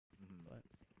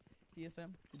TSM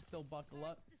can still buckle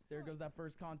up. There goes that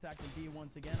first contact in B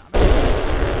once again.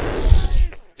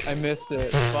 I missed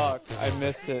it. Fuck. I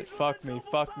missed it. Fuck me.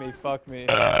 Fuck me. Fuck me.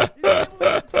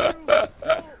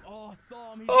 Oh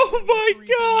Oh my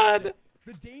god!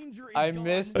 The danger is I gone.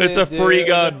 missed It's a it, free dude.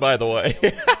 gun, by the way.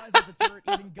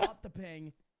 Even got the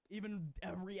ping, even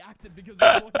reacted because they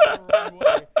were looking the wrong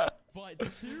way.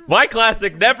 But My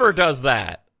classic never does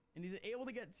that. And he's able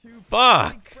to get 2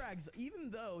 Fuck. frags, even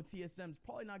though TSM's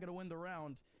probably not going to win the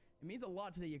round. It means a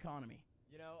lot to the economy.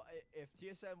 You know, if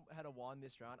TSM had won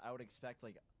this round, I would expect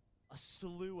like a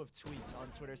slew of tweets on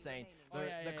Twitter saying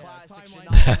the classic should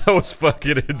not That was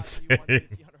fucking insane.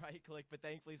 Right-click, but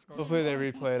thankfully Hopefully they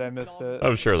replay it. I missed it.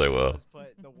 I'm sure they will.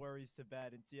 Put the worries to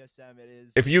bed in TSM. It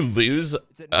is. If you lose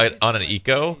on an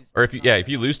eco, or if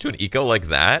you lose to an eco like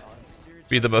that,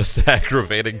 be the most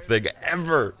aggravating thing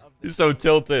ever. He's so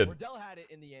tilted.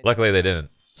 Luckily they didn't.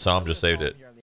 Som just saved it.